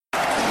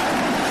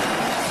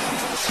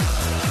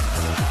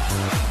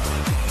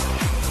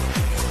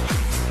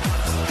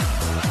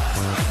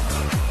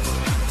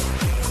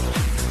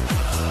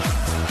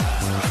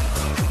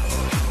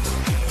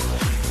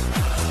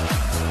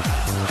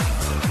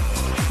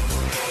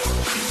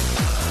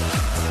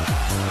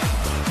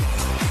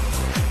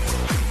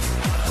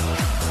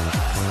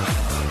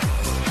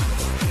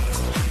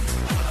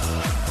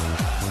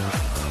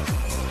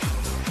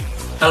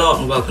Hello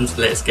and welcome to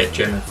the latest Get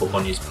German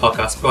Football News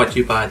podcast brought to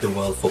you by the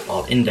World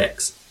Football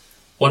Index.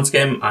 Once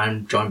again,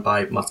 I'm joined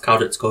by Matt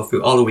Cowdett to go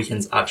through all the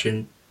weekend's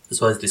action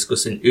as well as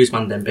discussing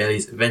Ousmane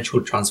Dembele's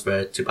eventual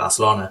transfer to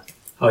Barcelona.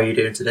 How are you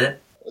doing today?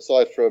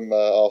 Aside from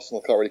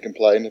Arsenal, can't really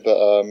complain, but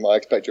I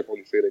expect you're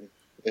probably feeling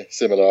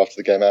similar after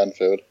the game at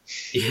Anfield.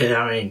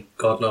 Yeah, I mean,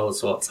 God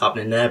knows what's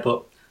happening there,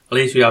 but at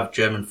least we have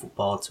German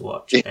football to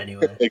watch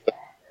anyway.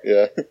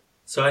 Yeah.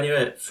 So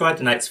anyway,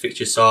 Friday night's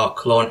fixture saw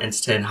Cologne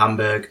entertain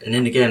Hamburg, and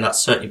in a game that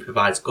certainly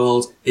provides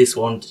goals, this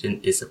one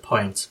didn't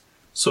disappoint.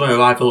 Summer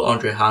rival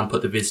Andre Hahn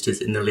put the visitors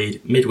in the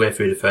lead midway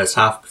through the first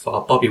half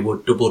before Bobby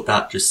Wood doubled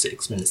that just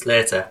 6 minutes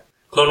later.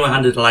 Cologne were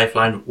handed a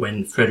lifeline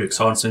when Frederick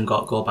Sorensen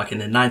got a goal back in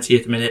the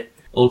 90th minute.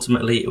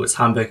 Ultimately, it was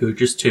Hamburg who were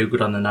just too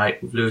good on the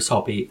night, with Lewis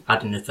Hobby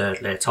adding a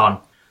third late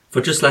on.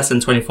 For just less than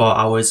 24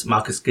 hours,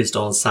 Marcus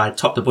Gisdol's side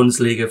topped the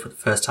Bundesliga for the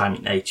first time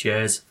in 8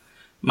 years.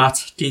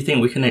 Matt, do you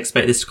think we can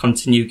expect this to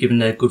continue given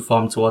their good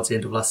form towards the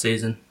end of last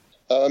season?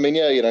 2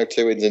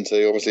 wins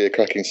into obviously a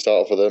cracking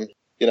start for them.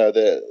 They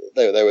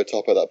were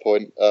top at that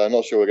point. I'm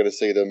not sure we're going to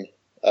see them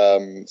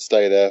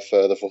stay there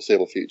for the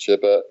foreseeable future,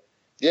 but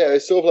yeah,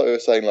 it's sort of like we were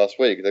saying last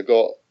week. They've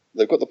got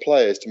the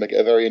players to make it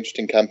a very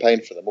interesting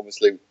campaign for them.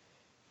 Obviously,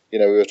 we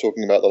were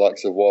talking about the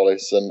likes of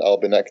Wallace and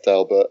Albin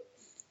Ekdal, but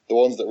the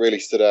ones that really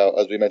stood out,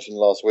 as we mentioned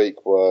last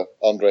week, were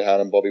Andre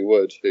Hahn and Bobby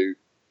Wood, who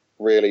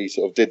really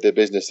sort of did their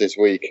business this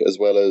week, as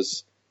well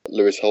as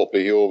Lewis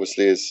Holtby, who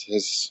obviously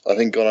has I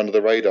think gone under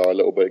the radar a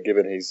little bit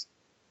given his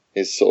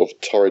sort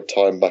of torrid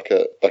time back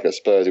at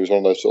Spurs. He was one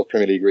of those sort of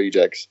Premier League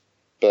rejects,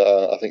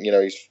 but I think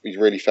he's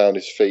really found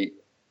his feet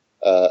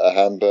at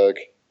Hamburg,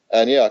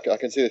 and yeah, I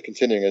can see this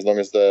continuing as long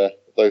as those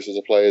sorts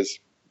of players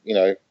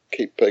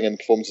keep putting in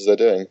performances they're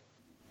doing.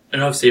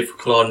 And obviously for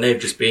Cologne, they've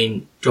just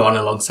been drawn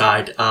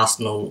alongside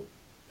Arsenal,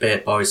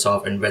 Bate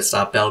Borisov and Red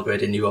Star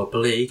Belgrade in the Europa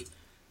League.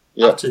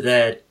 Yep. After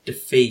their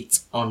defeat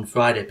on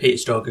Friday, Peter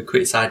Stöger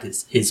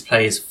criticised his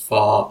players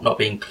for not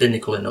being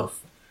clinical enough.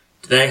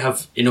 Do they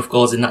have enough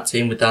goals in that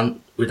team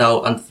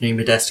without Anthony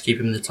Modeste to keep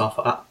him in the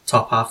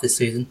top half this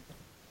season?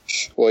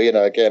 Well,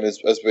 again,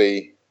 as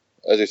we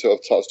sort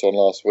of touched on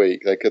last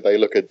week, they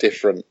look a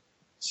different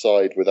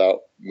side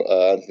without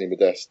Anthony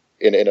Modeste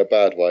in a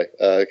bad way,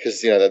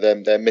 because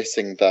they're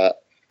missing that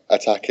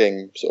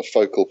attacking sort of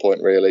focal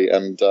point really,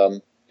 and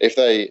if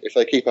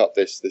they keep up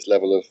this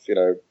level of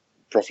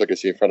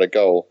profligacy in front of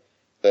goal,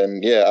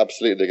 then yeah,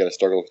 absolutely they're going to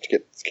struggle to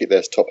keep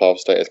their top half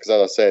status. Because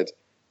as I said,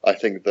 I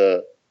think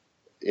that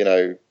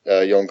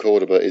Jon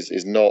Cordoba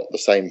is not the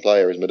same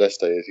player as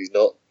Modeste is. He's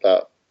not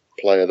that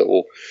player that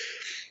will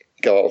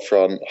go up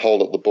front,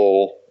 hold up the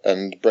ball,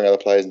 and bring other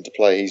players into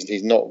play.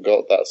 He's not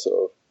got that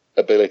sort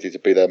of ability to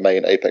be their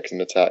main apex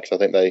in attack. So I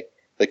think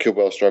they could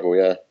well struggle.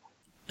 Yeah.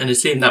 And the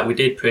team that we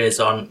did praise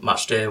on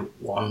match day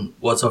one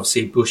was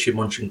obviously Borussia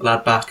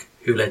Mönchengladbach,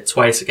 who led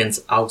twice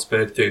against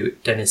Augsburg through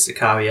Dennis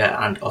Zakaria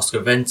and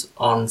Oscar Wendt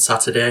on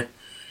Saturday.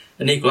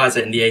 An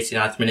equaliser in the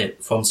 89th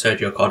minute from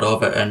Sergio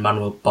Cordova and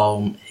Manuel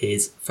Baum,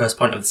 his first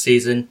point of the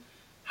season.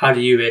 How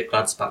do you rate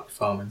Gladbach's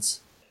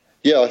performance?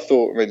 Yeah, first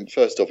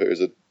off, I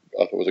thought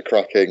it was a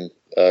cracking,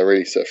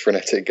 really sort of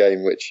frenetic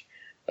game, which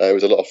it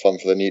was a lot of fun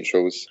for the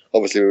neutrals.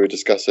 Obviously, we were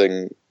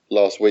discussing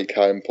last week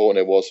how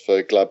important it was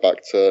for Gladbach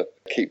to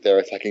keep their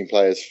attacking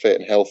players fit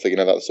and healthy.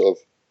 That sort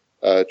of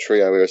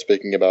trio we were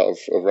speaking about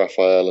of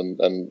Raphael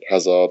and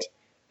Hazard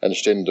and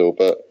Stindl.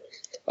 But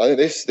I think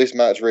this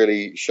match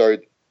really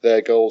showed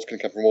their goals can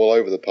come from all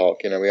over the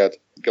park. We had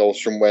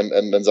goals from Wendt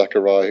and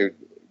Zakaria,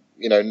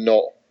 who,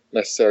 not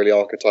necessarily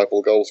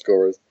archetypal goal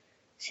scorers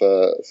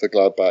for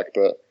Gladbach,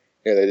 but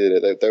they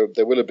did it.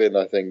 They would have been,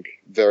 I think,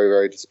 very,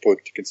 very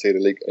disappointed to concede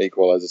an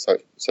equaliser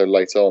so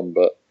late on.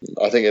 But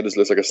I think it just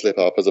looks like a slip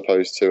up as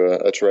opposed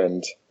to a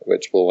trend,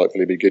 which will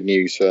hopefully be good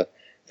news for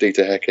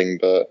Dieter Hecking.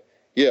 But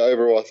yeah,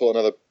 overall, I thought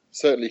another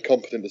certainly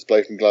competent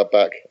display from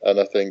Gladbach, and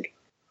I think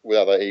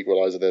without that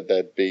equaliser,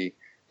 there'd be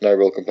no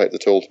real complaints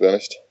at all, to be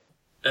honest.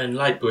 And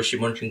like Borussia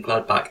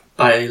Mönchengladbach,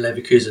 Bayer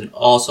Leverkusen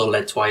also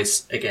led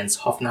twice against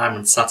Hoffenheim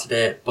on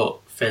Saturday,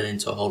 but failing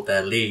to hold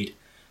their lead.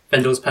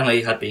 Vendel's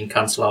penalty had been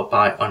cancelled out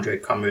by Andre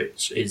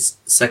Kramaric, his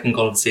second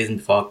goal of the season,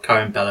 before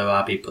Karim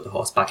Bellarabi put the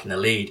horse back in the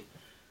lead.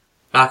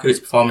 Barco's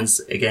performance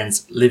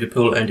against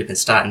Liverpool earned him a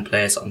starting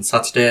place on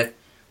Saturday,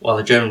 while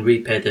the German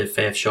repaid the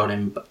faith shown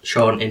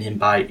in him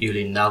by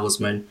Julian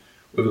Nagelsmann,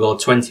 with a goal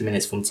 20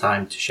 minutes from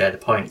time to share the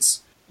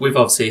points. With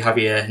obviously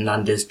Javier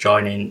Hernandez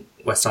joining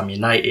West Ham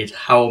United,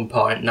 how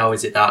important now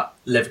is it that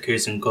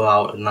Leverkusen go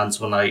out and land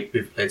tonight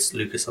with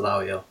Lucas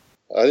Alario?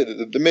 I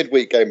think the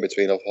midweek game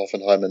between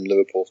Hoffenheim and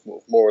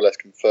Liverpool more or less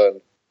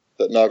confirmed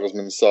that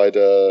Nagelsmann's side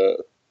are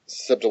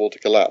susceptible to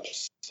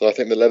collapse. So I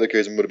think the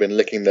Leverkusen would have been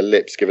licking their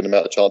lips given the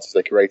amount of chances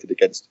they created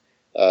against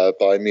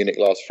Bayern Munich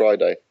last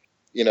Friday.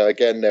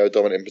 Again, they were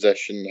dominant in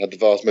possession, had the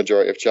vast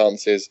majority of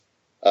chances,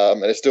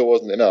 and it still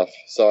wasn't enough.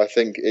 So I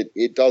think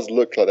it does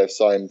look like they've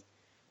signed,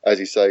 as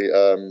you say,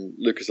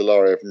 Lucas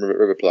Alario from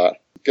River Plate.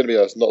 Going to be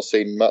honest, not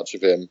seen much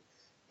of him,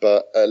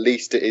 but at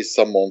least it is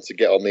someone to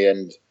get on the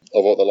end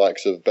of what the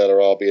likes of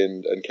Bellarabi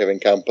and Kevin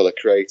Campbell are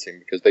creating,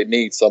 because they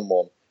need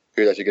someone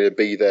who's actually going to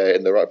be there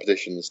in the right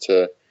positions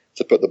to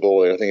put the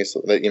ball in. I think it's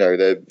that,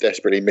 they're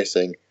desperately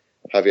missing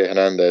Javier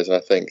Hernandez, and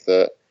I think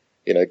that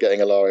getting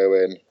Ilario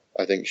in,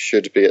 I think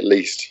should be at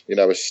least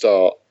a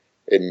start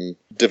in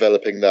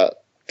developing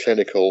that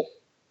clinical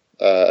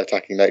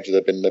attacking nature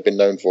they've been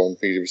known for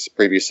in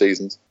previous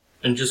seasons.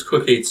 And just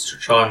quickly to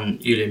touch on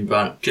Julian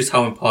Brandt, just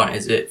how important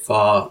is it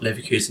for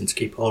Leverkusen to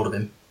keep hold of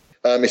him?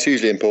 It's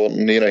hugely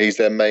important. He's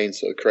their main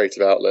sort of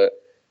creative outlet.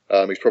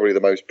 He's probably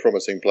the most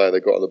promising player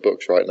they've got on the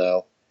books right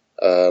now,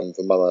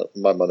 for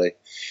my money.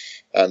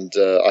 And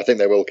I think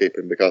they will keep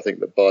him, because I think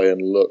that Bayern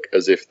look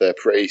as if they're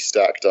pretty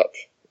stacked up,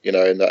 in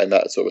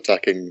that sort of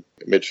attacking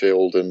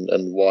midfield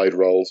and wide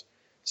roles.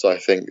 So I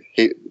think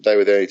they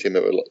were the only team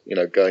that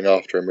were going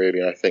after him really,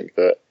 and I think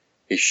that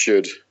he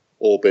should,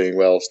 all being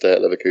well, stay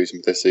at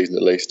Leverkusen for this season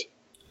at least.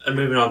 And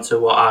moving on to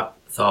what I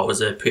thought was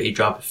a pretty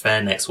drab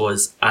affair next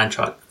was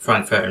Eintracht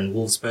Frankfurt and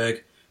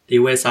Wolfsburg. The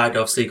away side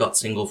obviously got a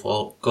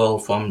single goal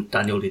from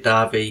Daniel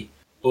Didavi,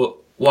 but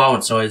what I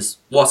want to know is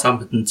what's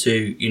happened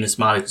to Yunus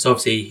Mali, because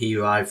obviously he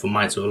arrived from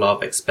Mainz with a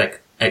lot of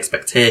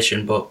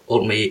expectation, but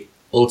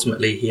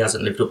ultimately he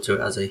hasn't lived up to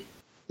it, has he?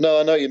 No,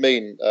 I know what you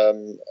mean.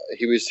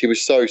 He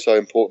was so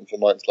important for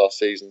Mainz last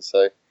season.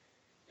 So,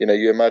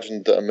 you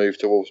imagined that a move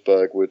to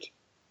Wolfsburg would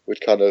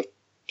kind of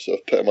sort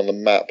of put him on the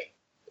map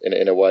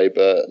in a way.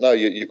 But no,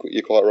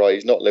 you're quite right.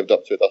 He's not lived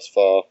up to it thus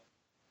far.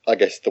 I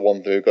guess the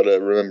one thing we've got to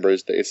remember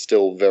is that it's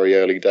still very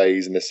early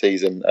days in the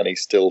season, and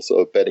he's still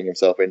sort of bedding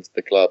himself into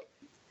the club.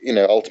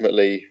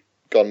 Ultimately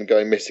going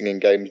missing in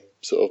games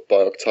sort of by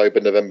October,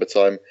 November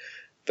time,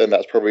 then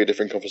that's probably a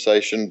different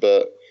conversation.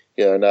 But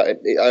I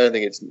don't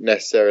think it's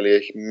necessarily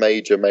a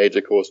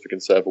major cause for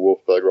concern for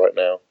Wolfsburg right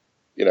now.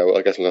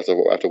 I guess we'll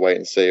have to wait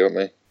and see, won't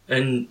we?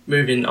 And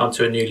moving on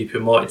to a newly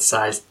promoted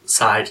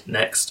side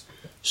next,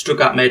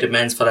 Stuttgart made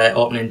amends for their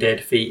opening day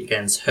defeat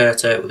against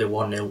Hertha with a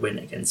 1-0 win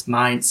against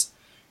Mainz,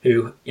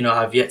 who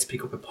have yet to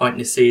pick up a point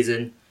this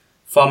season.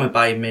 Former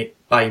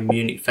Bayern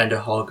Munich defender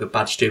Holger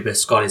Badstuber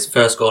scored his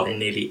first goal in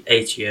nearly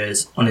 8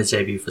 years on his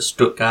debut for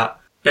Stuttgart.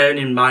 Bearing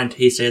in mind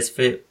he stays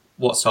fit,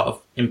 what sort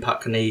of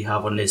impact can he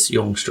have on this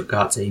young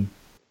Stuttgart team?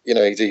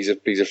 He's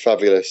a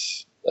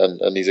fabulous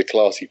and he's a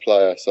classy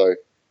player, so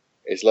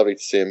it's lovely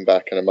to see him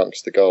back and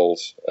amongst the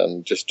goals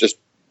and just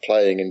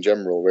playing in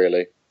general,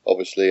 really.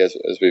 Obviously, as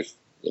we've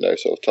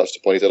sort of touched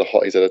upon,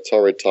 he's had a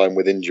torrid time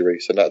with injury,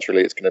 so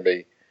naturally it's going to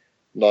be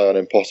nigh on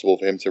impossible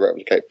for him to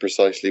replicate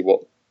precisely what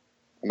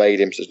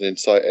made him such an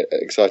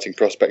exciting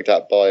prospect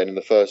at Bayern in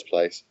the first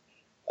place.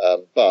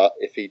 But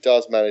if he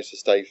does manage to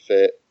stay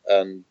fit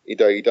and he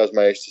does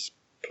manage to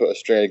put a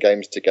string of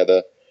games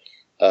together,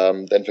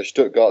 then for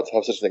Stuttgart to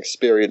have such an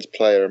experienced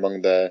player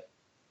among the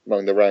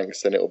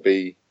ranks, then it'll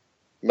be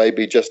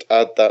maybe just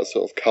add that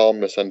sort of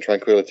calmness and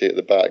tranquility at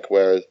the back,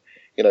 whereas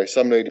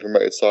some newly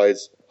promoted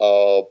sides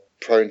are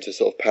prone to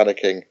sort of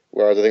panicking,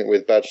 whereas I think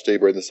with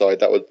Badstuber in the side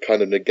that would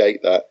kind of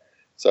negate that.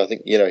 So I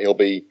think he'll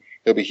be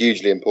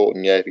hugely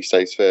important, if he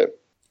stays fit.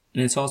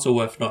 And it's also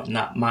worth noting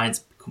that Mainz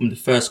become the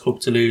first club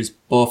to lose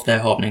both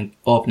their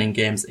opening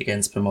games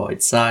against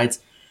promoted sides,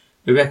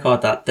 a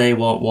record that they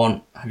won't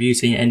want. Have you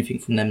seen anything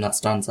from them that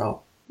stands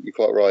out? You're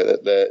quite right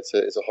that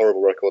it's a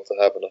horrible record to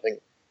have, and I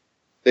think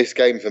this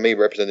game for me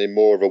represented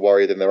more of a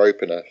worry than their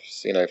opener.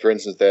 For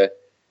instance,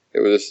 it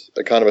was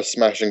a kind of a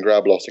smash and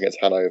grab loss against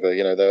Hanover.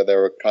 They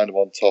were kind of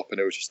on top, and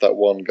it was just that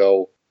one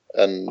goal.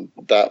 And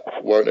that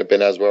won't have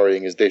been as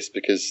worrying as this,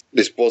 because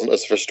this wasn't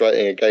as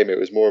frustrating a game. It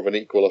was more of an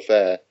equal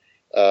affair.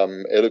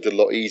 It looked a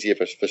lot easier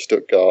for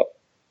Stuttgart,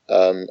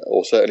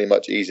 or certainly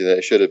much easier than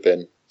it should have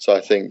been. So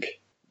I think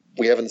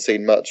we haven't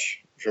seen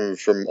much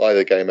from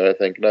either game, and I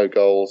think no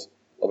goals,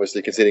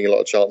 obviously conceding a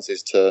lot of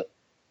chances to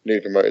newly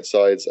promoted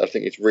sides. I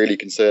think it's really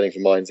concerning for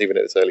Mainz, even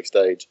at this early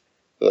stage,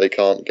 that they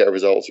can't get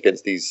results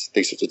against these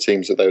sorts of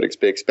teams that they would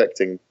be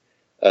expecting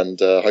and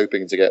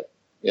hoping to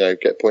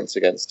get points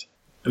against.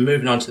 And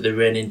moving on to the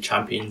reigning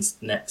champions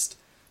next.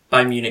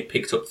 Bayern Munich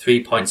picked up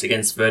 3 points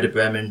against Werder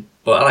Bremen,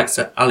 but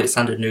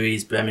Alexander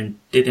Nuri's Bremen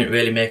didn't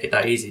really make it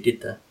that easy,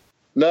 did they?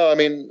 No, I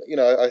mean,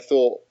 I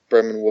thought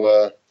Bremen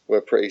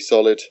were pretty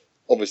solid.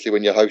 Obviously,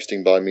 when you're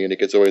hosting Bayern Munich,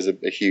 it's always a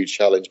huge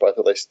challenge, but I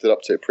thought they stood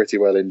up to it pretty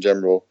well in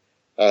general.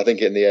 I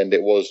think in the end,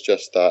 it was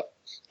just that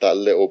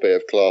little bit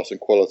of class and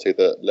quality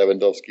that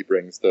Lewandowski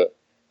brings that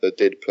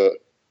did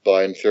put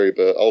Bayern through.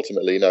 But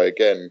ultimately,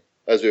 again,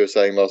 as we were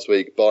saying last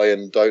week,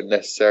 Bayern don't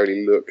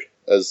necessarily look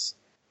as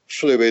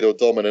fluid or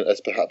dominant as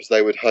perhaps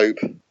they would hope.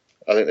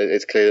 I think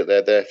it's clear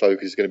that their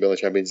focus is going to be on the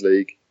Champions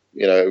League.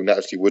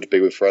 Naturally would be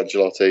with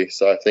Ancelotti.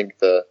 So I think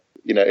that,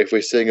 if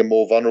we're seeing a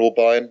more vulnerable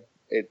Bayern,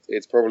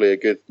 it's probably a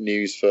good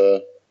news for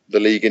the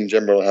league in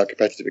general and how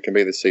competitive it can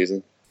be this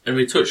season. And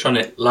we touched on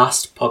it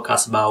last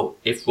podcast about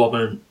if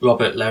Robert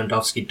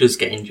Lewandowski does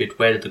get injured,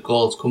 where did the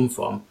goals come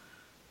from?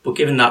 But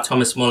given that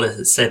Thomas Muller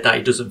has said that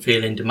he doesn't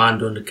feel in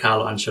demand under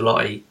Carlo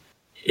Ancelotti,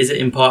 is it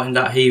important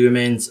that he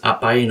remains at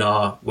Bayern,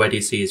 or where do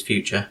you see his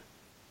future?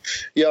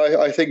 Yeah,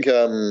 I think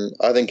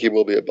he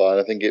will be at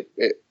Bayern. I think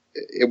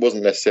it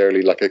wasn't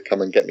necessarily like a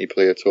come and get me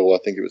plea at all. I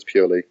think it was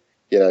purely,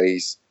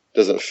 he's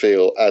doesn't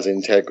feel as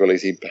integral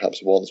as he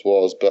perhaps once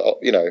was. But,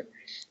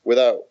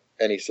 without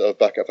any sort of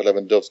backup for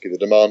Lewandowski, the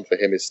demand for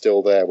him is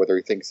still there, whether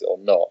he thinks it or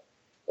not.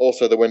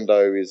 Also, the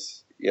window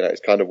is,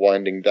 it's kind of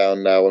winding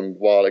down now, and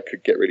while it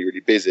could get really, really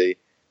busy,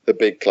 the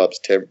big clubs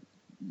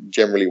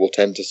generally will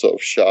tend to sort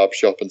of shut up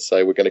shop and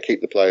say, we're going to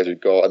keep the players we've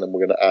got, and then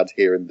we're going to add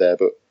here and there,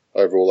 but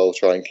overall they'll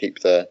try and keep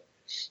their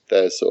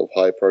sort of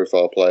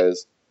high-profile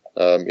players,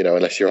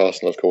 unless you're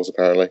Arsenal, of course,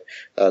 apparently.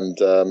 And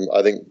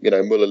I think,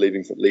 Muller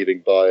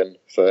leaving Bayern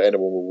for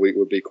anyone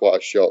would be quite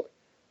a shock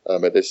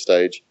at this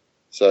stage.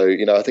 So,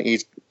 I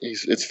think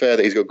it's fair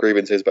that he's got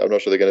grievances, but I'm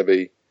not sure they're going to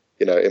be,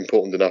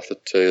 important enough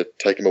to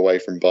take him away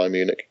from Bayern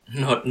Munich.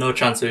 No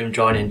chance of him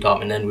joining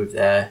Dortmund then with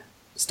their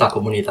stack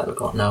of money that they've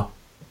got now?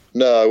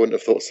 No, I wouldn't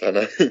have thought so,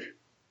 no.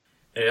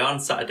 On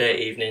Saturday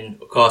evening,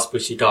 of course,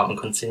 Borussia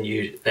Dortmund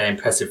continued their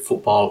impressive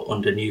football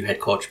under new head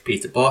coach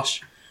Peter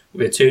Bosz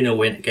with a 2-0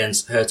 win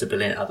against Hertha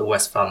Berlin at the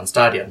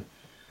Westfalenstadion.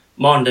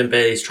 More on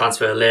Dembele's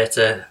transfer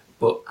later,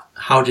 but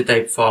how did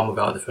they perform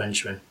without the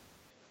Frenchman?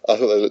 I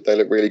thought they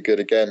looked really good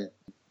again.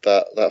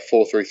 That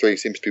 4-3-3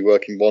 seems to be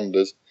working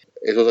wonders.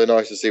 It's also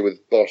nice to see with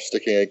Bosz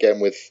sticking again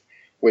with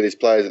his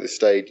players at this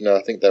stage.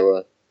 I think they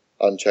were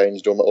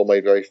unchanged or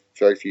made very,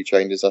 very few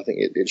changes. I think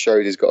it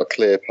shows he's got a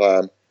clear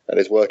plan and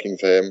it's working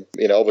for him.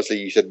 Obviously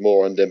you said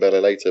more on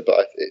Dembele later,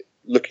 but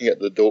looking at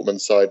the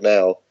Dortmund side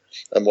now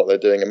and what they're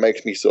doing, it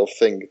makes me sort of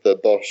think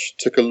that Bosz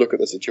took a look at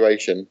the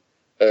situation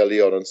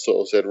early on and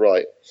sort of said,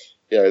 right,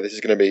 this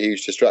is going to be a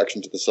huge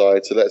distraction to the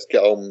side, so let's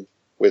get on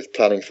with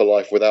planning for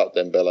life without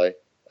Dembele.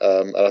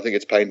 And I think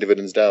it's paying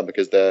dividends down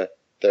because they're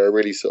a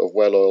really sort of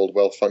well-oiled,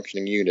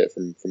 well-functioning unit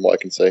from what I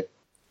can see.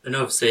 And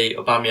obviously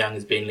Aubameyang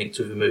has been linked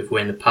with a move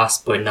away in the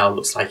past, but it now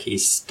looks like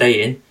he's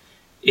staying.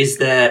 Is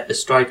there a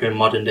striker in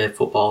modern day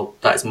football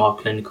that is more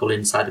clinical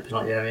inside the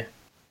penalty area?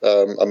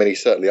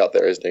 He's certainly up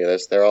there, isn't he?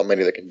 There aren't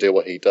many that can do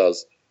what he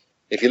does.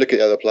 If you look at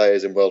the other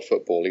players in world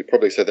football, you'd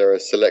probably say there are a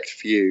select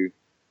few,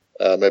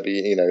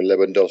 maybe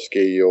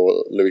Lewandowski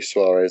or Luis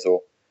Suarez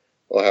or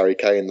Harry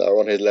Kane, that are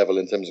on his level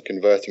in terms of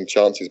converting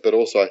chances. But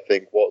also I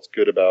think what's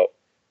good about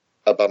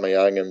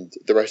Aubameyang and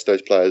the rest of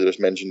those players I just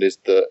mentioned is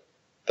that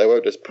they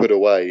won't just put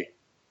away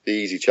the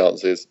easy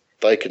chances.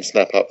 They can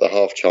snap up the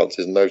half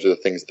chances, and those are the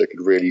things that could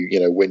really,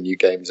 win you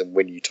games and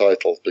win you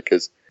titles,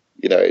 because,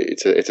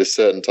 it's a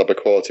certain type of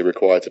quality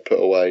required to put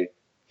away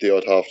the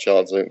odd half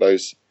chance. I think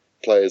those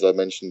players I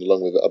mentioned,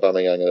 along with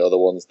Aubameyang, are the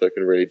ones that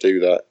can really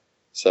do that.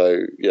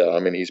 So, yeah,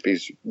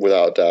 he's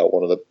without a doubt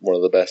one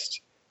of the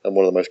best and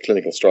one of the most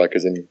clinical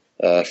strikers in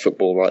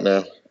football right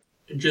now.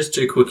 Just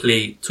to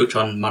quickly touch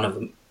on man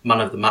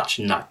of the match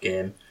in that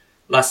game.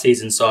 Last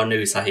season saw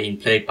Nuri Sahin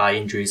plagued by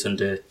injuries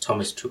under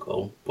Thomas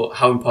Tuchel, but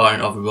how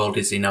important of a role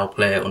does he now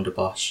play under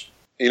Bosz?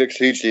 He looks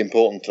hugely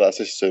important to that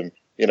system.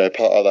 Part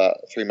of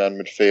that three-man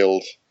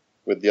midfield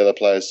with the other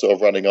players sort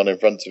of running on in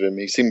front of him.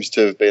 He seems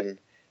to have been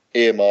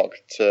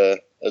earmarked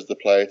as the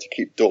player to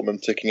keep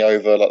Dortmund ticking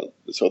over, like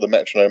sort of the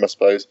metronome, I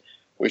suppose,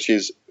 which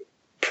is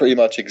pretty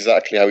much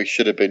exactly how he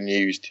should have been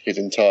used his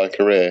entire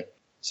career.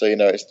 So,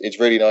 it's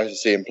really nice to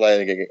see him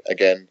playing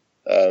again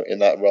in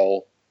that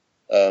role.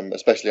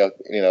 Especially,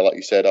 like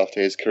you said, after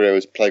his career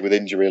was plagued with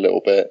injury a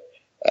little bit,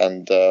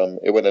 and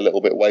it went a little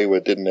bit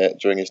wayward, didn't it,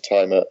 during his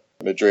time at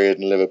Madrid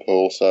and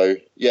Liverpool. So,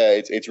 yeah,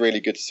 it's really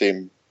good to see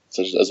him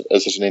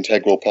as such an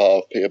integral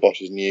part of Peter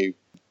Bosz's new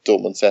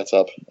Dortmund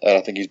setup, and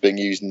I think he's being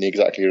used in the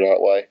exactly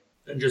right way.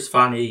 And just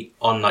finally,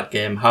 on that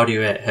game, how do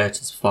you rate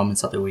Hertha's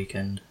performance at the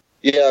weekend?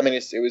 Yeah,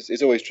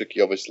 it's always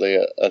tricky, obviously,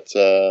 at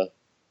the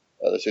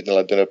Signal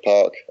Iduna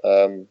Park.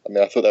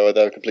 I thought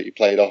they were completely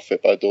played off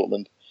it by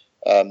Dortmund.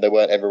 They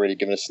weren't ever really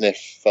given a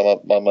sniff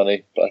for my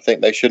money, but I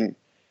think they shouldn't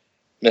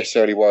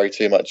necessarily worry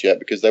too much yet,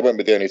 because they won't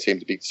be the only team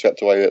to be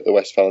swept away at the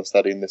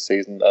Westfalenstadion this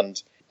season,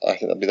 and I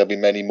think there'll be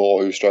many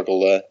more who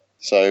struggle there.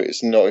 So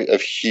it's not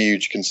of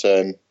huge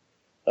concern,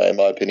 in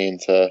my opinion,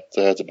 to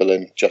Hertha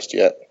Berlin just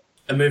yet.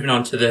 And moving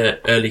on to the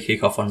early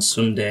kick-off on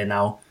Sunday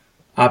now,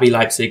 RB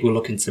Leipzig were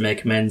looking to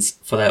make amends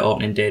for their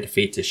opening day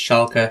defeat to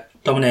Schalke,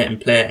 dominating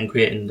play and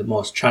creating the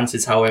most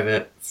chances.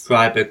 However,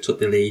 Freiburg took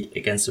the lead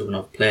against a run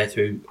of play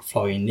through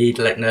Florian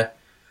Niederlechner.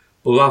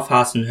 But Ralf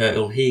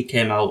Hasenhüttl, he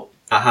came out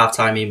at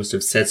half-time. He must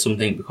have said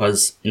something,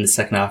 because in the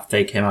second half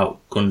they came out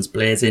guns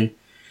blazing.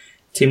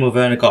 Timo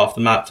Werner got off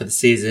the mark for the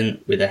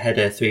season with a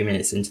header 3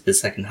 minutes into the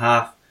second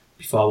half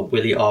before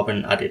Willi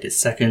Orban added his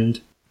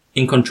second.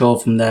 In control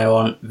from there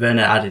on,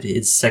 Werner added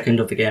his second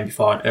of the game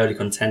before an early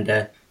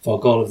contender for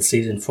goal of the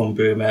season from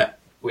Bruma,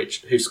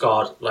 who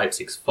scored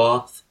Leipzig's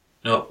fourth.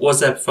 Now,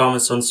 was their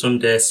performance on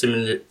Sunday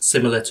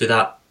similar to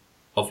that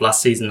of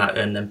last season that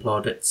earned them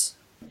plaudits?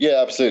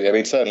 Yeah,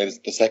 absolutely. Certainly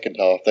the second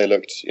half they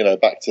looked,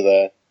 back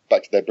to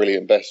their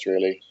brilliant best,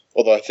 really.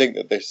 Although I think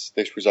that this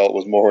result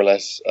was more or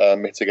less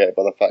mitigated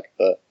by the fact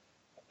that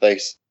they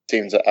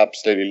seem to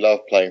absolutely love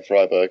playing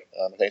Freiburg.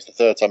 I think it's the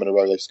third time in a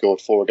row they've scored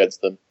 4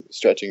 against them,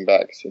 stretching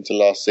back into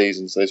last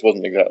season. So this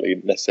wasn't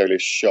exactly necessarily a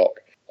shock.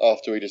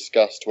 After we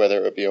discussed whether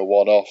it would be a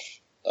one-off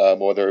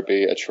or whether it would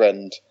be a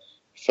trend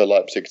for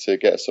Leipzig to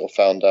get sort of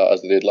found out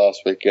as they did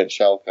last week against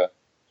Schalke,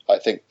 I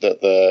think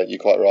that you're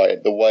quite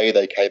right. The way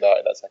they came out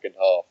in that second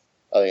half,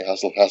 I think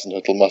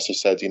Hasenhüttl must have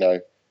said,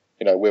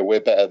 we're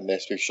better than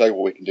this. We've shown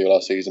what we can do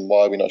last season.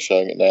 Why are we not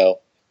showing it now?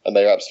 And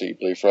they absolutely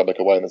blew Freiburg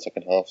away in the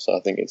second half. So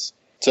I think it's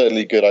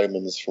certainly good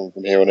omens from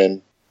here on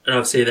in. And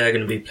obviously they're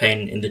going to be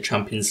playing in the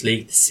Champions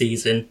League this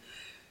season.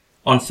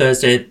 On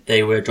Thursday,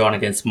 they were drawn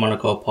against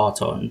Monaco,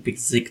 Porto and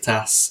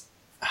Besiktas.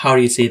 How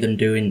do you see them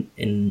doing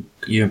in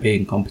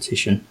European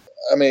competition?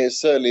 I mean, it's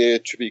certainly a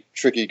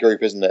tricky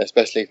group, isn't it?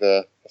 Especially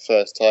for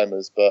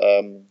first-timers. But,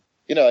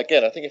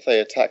 again, I think if they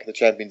attack the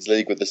Champions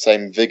League with the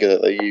same vigour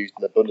that they used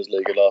in the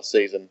Bundesliga last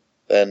season,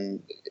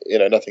 then,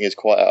 nothing is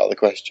quite out of the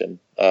question.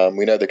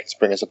 We know they can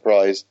spring a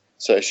surprise,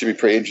 so it should be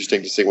pretty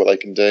interesting to see what they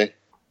can do.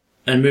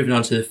 And moving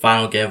on to the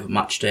final game of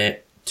match day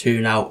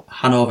 2 now,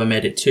 Hannover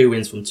made it 2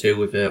 wins from 2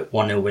 with a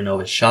 1-0 win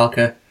over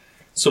Schalke.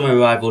 Summer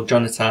rival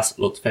Jonatas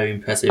looked very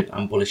impressive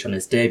and bullish on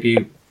his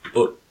debut,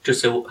 but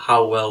just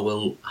how well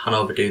will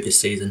Hannover do this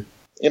season?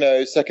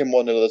 Second 1-0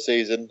 of the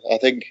season. I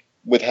think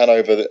with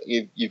Hannover,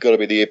 you've got to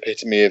be the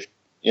epitome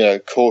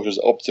of, cautious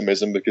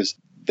optimism, because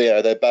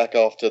they're back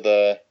after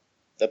their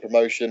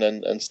promotion,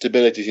 and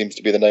stability seems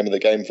to be the name of the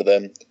game for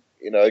them.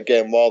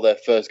 Again, while their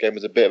first game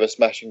was a bit of a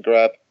smash and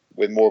grab,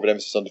 with more of an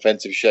emphasis on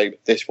defensive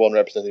shape, this one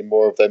representing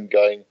more of them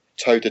going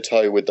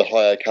toe-to-toe with the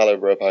higher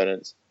calibre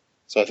opponents.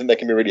 So I think they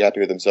can be really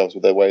happy with themselves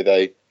with the way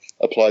they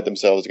applied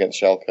themselves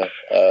against Schalke.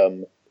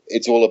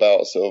 It's all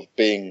about sort of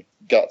being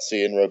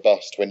gutsy and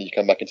robust when you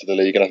come back into the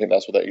league, and I think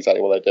that's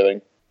exactly what they're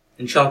doing.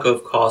 And Schalke,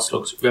 of course,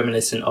 looks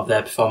reminiscent of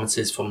their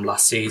performances from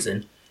last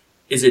season.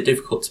 Is it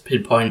difficult to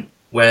pinpoint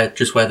where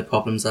the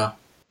problems are?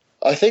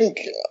 I think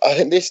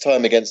this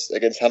time against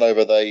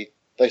Hannover,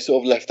 they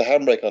sort of left the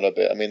handbrake on a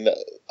bit. I mean,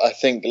 I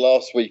think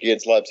last week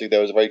against Leipzig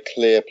there was a very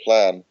clear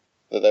plan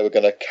that they were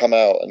going to come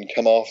out and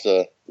come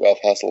after Ralph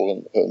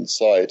Hasenhüttl's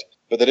side.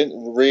 But they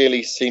didn't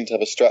really seem to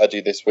have a strategy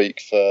this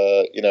week for,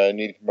 a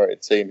newly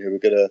promoted team who were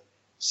going to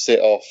sit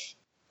off.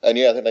 And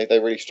I think they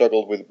really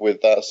struggled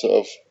with that sort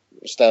of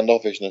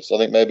standoffishness. I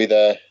think maybe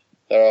they're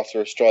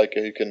after a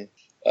striker who can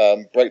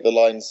break the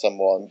lines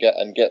somewhat and get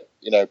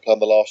play on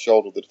the last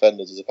shoulder of the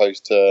defenders, as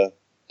opposed to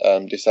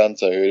Di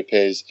Santo, who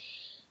appears,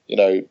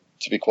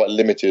 to be quite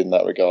limited in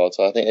that regard.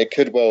 So I think it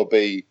could well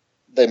be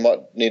they might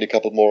need a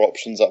couple more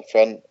options up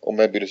front, or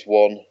maybe just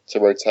one to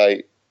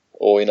rotate,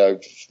 or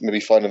maybe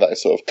finding that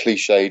sort of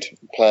cliched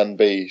plan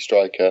B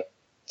striker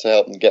to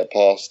help them get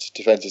past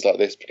defences like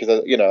this. Because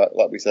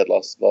like we said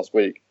last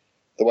week,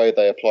 the way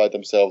they applied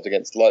themselves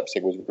against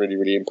Leipzig was really,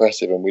 really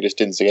impressive, and we just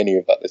didn't see any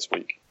of that this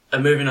week.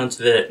 And moving on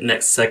to the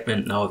next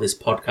segment now of this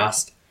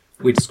podcast,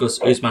 we discuss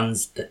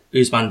Ousmane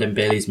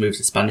Dembele's move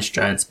to Spanish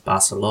giants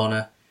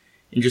Barcelona.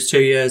 In just 2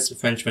 years, the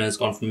Frenchman has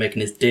gone from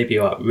making his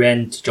debut at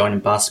Rennes to joining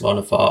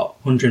Barcelona for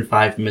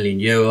 €105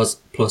 million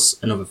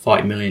plus another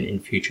 €40 million in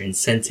future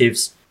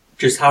incentives.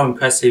 Just how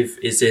impressive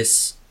is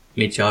this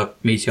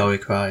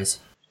meteoric rise?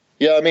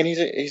 Yeah, I mean,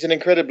 he's an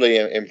incredibly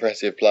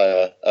impressive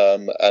player,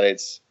 and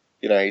it's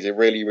he's a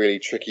really, really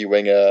tricky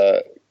winger,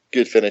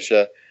 good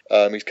finisher.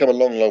 He's come a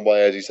long, long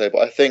way, as you say,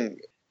 but I think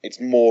it's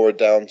more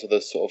down to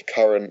the sort of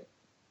current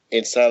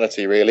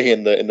insanity, really,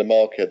 in the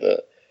market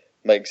that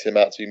makes him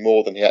out to be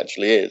more than he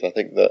actually is. I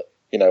think that,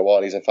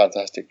 while he's a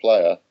fantastic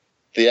player,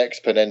 the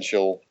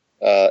exponential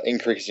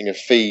increasing of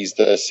fees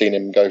that has seen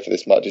him go for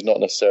this much is not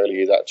necessarily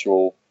his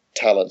actual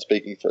talent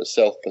speaking for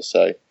itself, per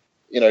se.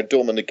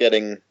 Dortmund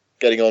are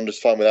getting on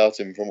just fine without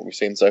him from what we've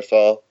seen so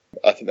far.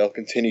 I think they'll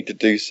continue to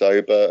do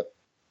so, but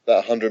that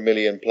 100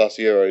 million plus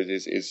euros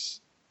is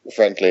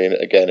frankly, and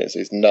again,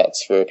 it's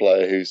nuts for a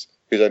player who's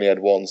only had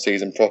one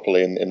season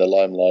properly in the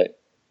limelight.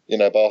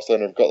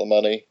 Barcelona have got the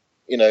money.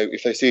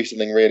 If they see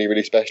something really,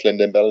 really special in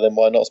Dembele, then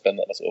why not spend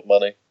that sort of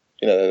money?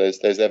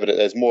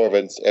 There's more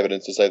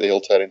evidence to say that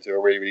he'll turn into a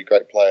really, really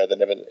great player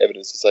than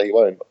evidence to say he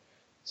won't.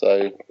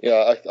 So,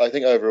 I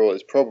think overall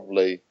it's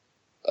probably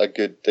a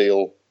good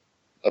deal,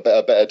 a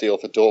better deal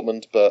for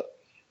Dortmund. But,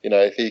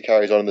 if he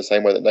carries on in the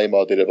same way that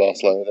Neymar did at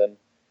Barcelona, then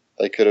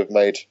they could have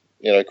made,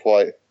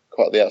 quite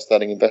the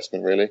outstanding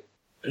investment, really.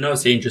 And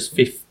obviously in just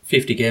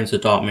 50 games for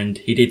Dortmund,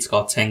 he did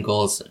score 10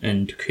 goals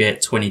and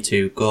create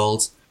 22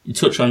 goals. You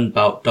touched on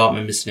about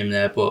Dortmund missing him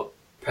there, but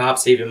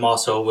perhaps even more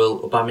so will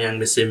Aubameyang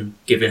miss him,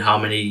 given how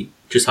many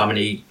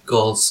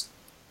goals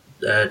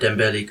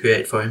Dembele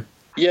created for him.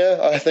 Yeah,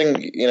 I think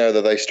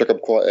that they struck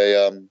up quite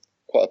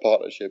a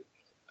partnership,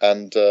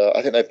 and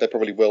I think they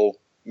probably will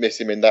miss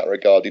him in that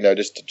regard.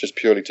 Just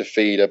purely to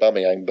feed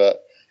Aubameyang,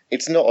 but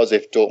it's not as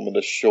if Dortmund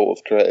are short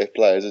of creative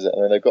players, is it? I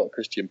mean, they've got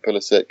Christian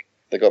Pulisic,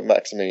 they've got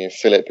Maximilian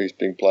Philipp, who's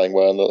been playing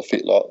well in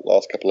the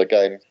last couple of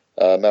games.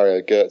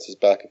 Mario Götze is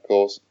back, of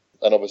course.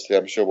 And obviously,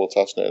 I'm sure we'll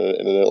touch on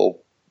it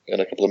in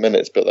a couple of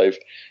minutes, but they've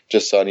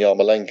just signed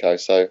Yarmolenko.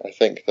 So I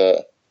think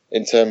that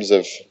in terms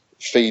of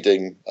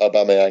feeding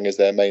Aubameyang as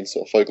their main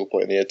sort of focal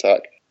point in the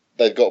attack,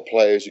 they've got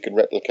players who can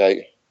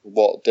replicate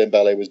what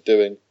Dembele was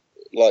doing.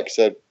 Like I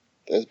said,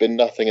 there's been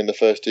nothing in the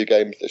first 2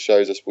 games that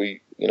shows us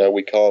we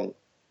can't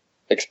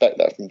expect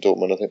that from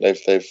Dortmund. I think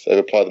they've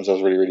applied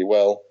themselves really, really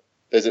well.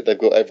 They've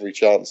got every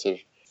chance of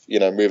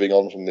moving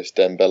on from this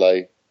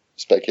Dembele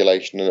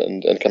speculation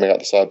and coming out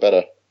the side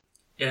better.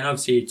 Yeah, and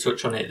obviously you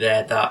touch on it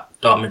there that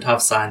Dortmund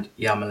have signed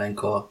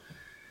Yarmolenko.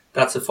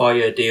 That's a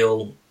 4-year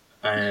deal,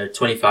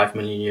 €25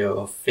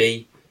 million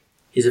fee.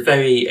 He's a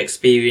very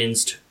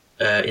experienced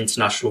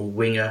international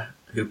winger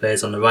who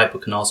plays on the right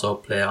but can also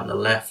play on the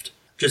left.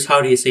 Just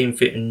how do you see him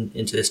fitting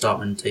into this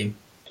Dortmund team?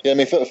 Yeah, I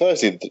mean,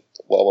 firstly,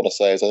 what I want to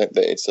say is I think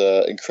that it's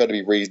an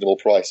incredibly reasonable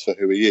price for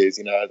who he is.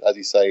 You know, as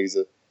you say,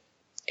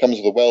 comes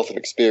with a wealth of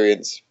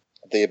experience,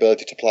 the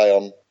ability to play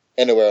on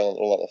anywhere on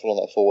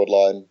that forward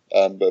line,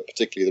 but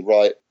particularly the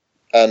right.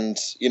 And,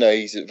 you know,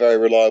 he's a very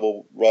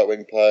reliable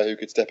right-wing player who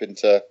could step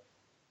into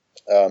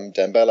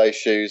Dembele's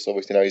shoes.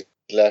 Obviously, now he's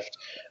left.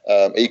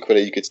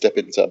 Equally, you could step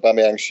into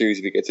Aubameyang's shoes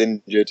if he gets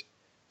injured.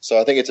 So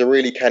I think it's a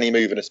really canny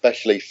move, and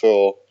especially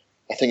for,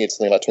 I think it's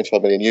something like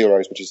 €25 million,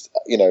 which is,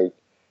 you know,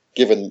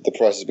 given the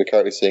prices we're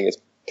currently seeing, it's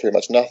pretty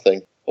much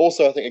nothing.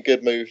 Also, I think a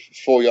good move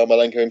for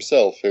Yarmolenko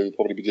himself, who will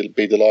probably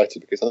be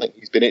delighted, because I think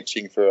he's been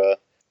itching for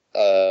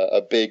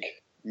a big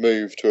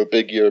move to a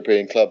big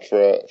European club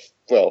for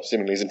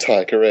seemingly his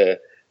entire career.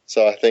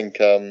 So I think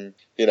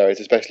you know, it's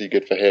especially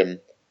good for him.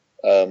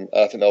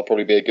 I think that'll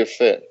probably be a good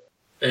fit.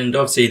 And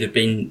obviously they've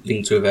been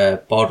linked with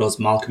Bordeaux's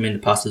Malcolm in the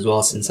past as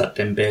well since that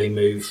Dembele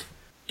move.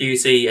 Do you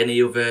see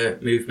any other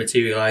move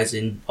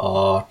materialising,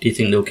 or do you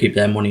think they'll keep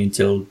their money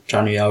until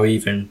January or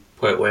even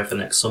put it away for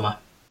next summer?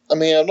 I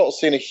mean, I've not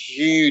seen a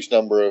huge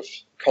number of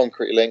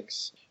concrete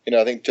links. You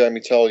know, I think Jeremy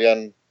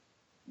Toljan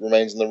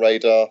remains on the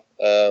radar.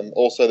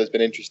 Also, there's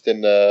been interest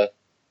in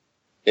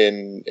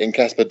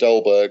Kasper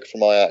Dolberg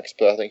from Ajax,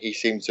 but I think he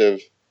seems to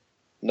have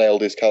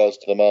nailed his colours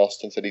to the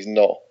mast and said he's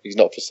not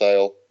for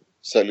sale,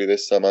 certainly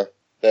this summer.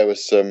 There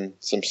was some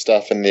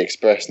stuff in the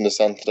Express and the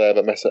Sun today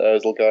about Mesut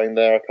Ozil going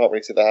there. I can't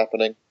really see that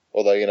happening.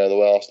 Although, you know, the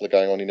way Arsenal are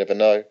going on, you never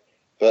know.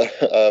 But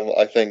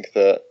I think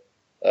that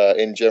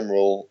in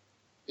general,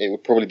 it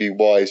would probably be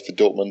wise for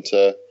Dortmund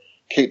to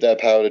keep their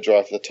powder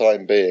dry for the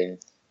time being,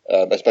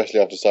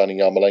 especially after signing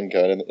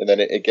Yarmolenko. And then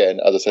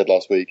again, as I said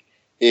last week,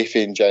 if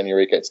in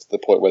January it gets to the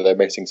point where they're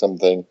missing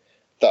something,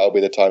 that'll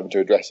be the time to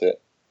address it.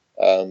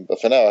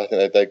 But for now, I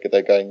think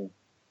they're going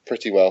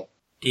pretty well.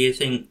 Do you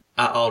think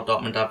at all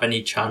Dortmund have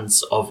any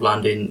chance of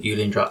landing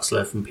Julian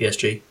Draxler from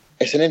PSG?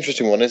 It's an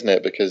interesting one, isn't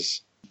it?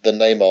 Because the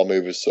Neymar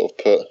move has sort of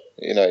put,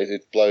 you know,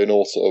 it's blown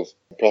all sort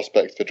of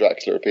prospects for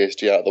Draxler at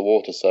PSG out of the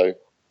water. So,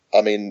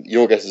 I mean,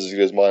 your guess is as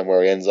good as mine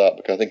where he ends up,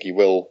 because I think he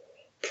will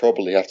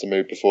probably have to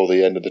move before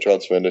the end of the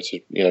transfer window to,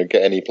 you know,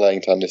 get any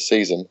playing time this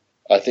season.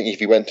 I think if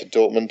he went to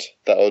Dortmund,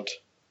 that would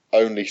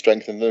only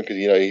strengthen them, because,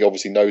 you know, he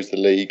obviously knows the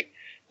league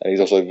and he's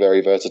also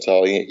very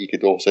versatile. He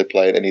could also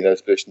play in any of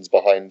those positions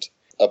behind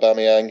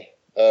Aubameyang.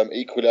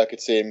 Equally, I could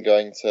see him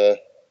going to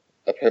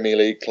a Premier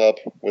League club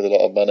with a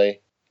lot of money.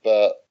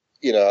 But,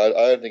 you know,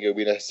 I don't think it would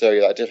be necessarily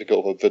that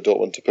difficult for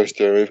Dortmund to push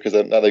through a move, because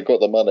now they've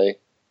got the money.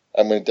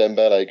 And with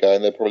Dembele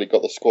going, they've probably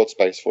got the squad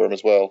space for him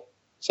as well.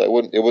 So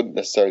it wouldn't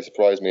necessarily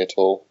surprise me at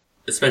all.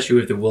 Especially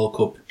with the World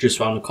Cup just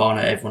around the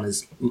corner, everyone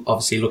is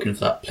obviously looking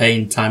for that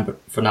playing time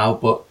for now.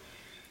 But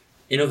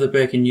in other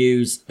breaking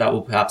news that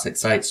will perhaps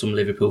excite some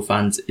Liverpool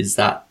fans is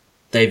that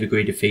they've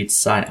agreed a fee to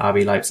sign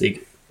RB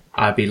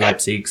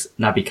Leipzig's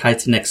Naby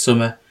Keita next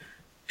summer.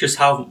 Just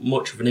how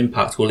much of an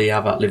impact will he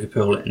have at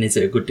Liverpool, and is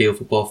it a good deal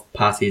for both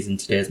parties in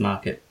today's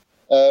market?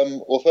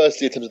 Well,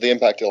 firstly, in terms of the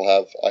impact he'll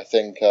have, I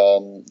think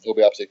he'll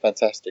be absolutely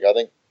fantastic. I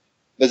think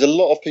there's a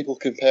lot of people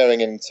comparing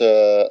him to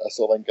a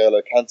sort of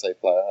N'Golo Kante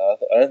player.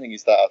 I don't think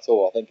he's that at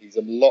all. I think he's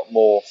a lot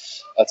more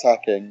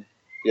attacking,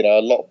 you know,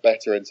 a lot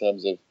better in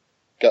terms of,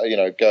 you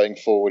know, going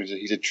forward.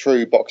 He's a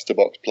true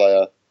box-to-box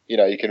player. You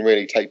know, he can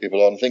really take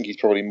people on. I think he's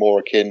probably more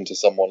akin to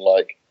someone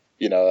like,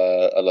 you know,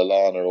 a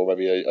Lallana or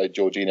maybe a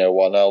Jorginho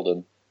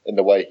Wijnaldum in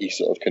the way he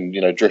sort of can,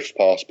 you know, drift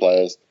past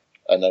players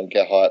and then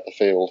get high up the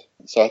field.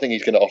 So I think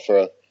he's going to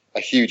offer a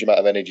huge amount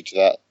of energy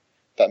to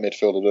that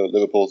midfield of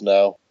Liverpool's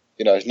now.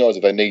 You know, it's not as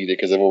if they need it,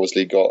 because they've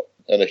obviously got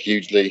a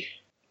hugely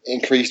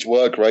increased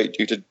work rate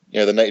due to, you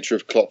know, the nature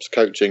of Klopp's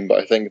coaching. But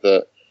I think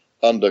that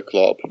under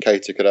Klopp,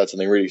 Keita could add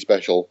something really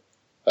special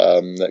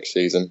next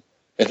season.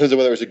 In terms of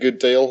whether it's a good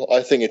deal,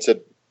 I think it's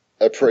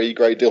a pretty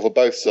great deal for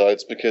both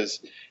sides, because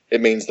it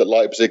means that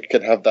Leipzig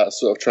can have that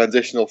sort of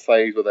transitional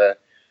phase where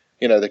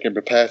they can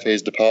prepare for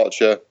his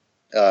departure.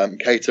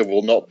 Keita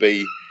will not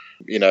be,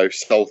 you know,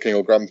 sulking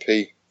or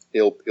grumpy.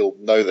 He'll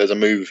know that there's a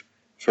move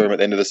for him at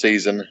the end of the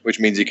season, which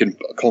means he can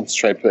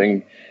concentrate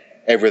putting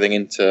everything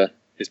into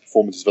his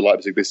performances for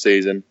Leipzig this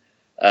season.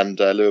 And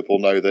Liverpool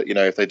know that, you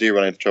know, if they do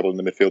run into trouble in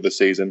the midfield this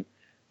season,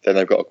 then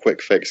they've got a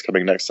quick fix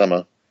coming next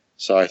summer.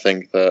 So I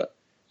think that,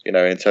 you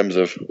know, in terms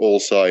of all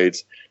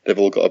sides, they've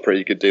all got a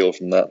pretty good deal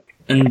from that.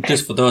 And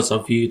just for those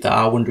of you that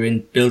are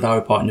wondering, Bild are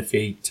reporting the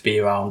fee to be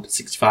around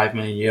 €65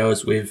 million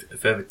with a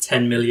further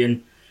 10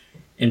 million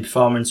in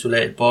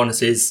performance-related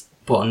bonuses.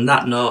 But on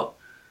that note,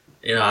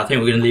 you know, I think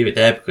we're going to leave it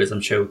there, because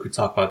I'm sure we could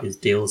talk about these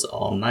deals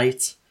all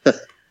night.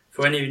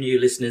 For any of you new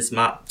listeners,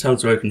 Matt, tell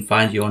us where we can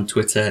find you on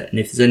Twitter, and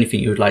if there's anything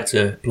you would like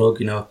to plug,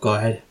 you know, go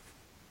ahead.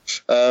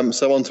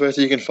 So on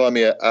Twitter, you can find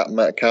me at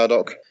Matt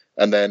Cowdock.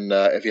 And then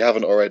if you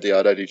haven't already,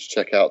 I'd urge you to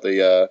check out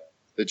the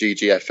the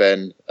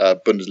GGFN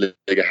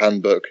Bundesliga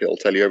handbook. It'll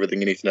tell you everything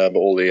you need to know about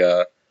all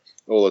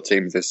the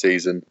teams this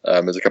season.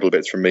 There's a couple of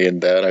bits from me in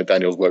there. I know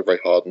Daniel's worked very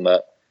hard on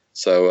that.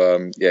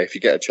 So, if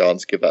you get a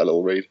chance, give that a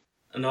little read.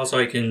 And also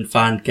you can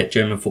Get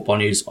German Football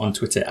News on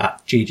Twitter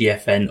at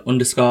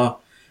 @GGFN_,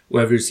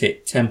 where we've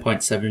hit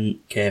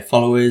 10.7k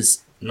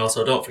followers. And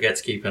also don't forget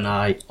to keep an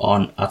eye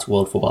on at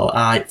World Football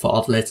Eye for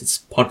all the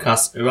latest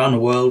podcasts around the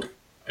world.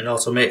 And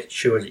also make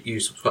sure that you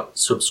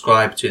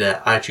subscribe to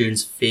their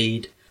iTunes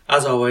feed.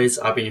 As always,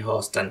 I've been your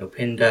host, Daniel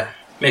Pinder.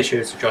 Make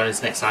sure to join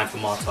us next time for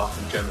more talk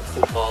on German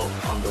football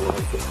on the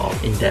World Football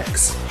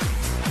Index.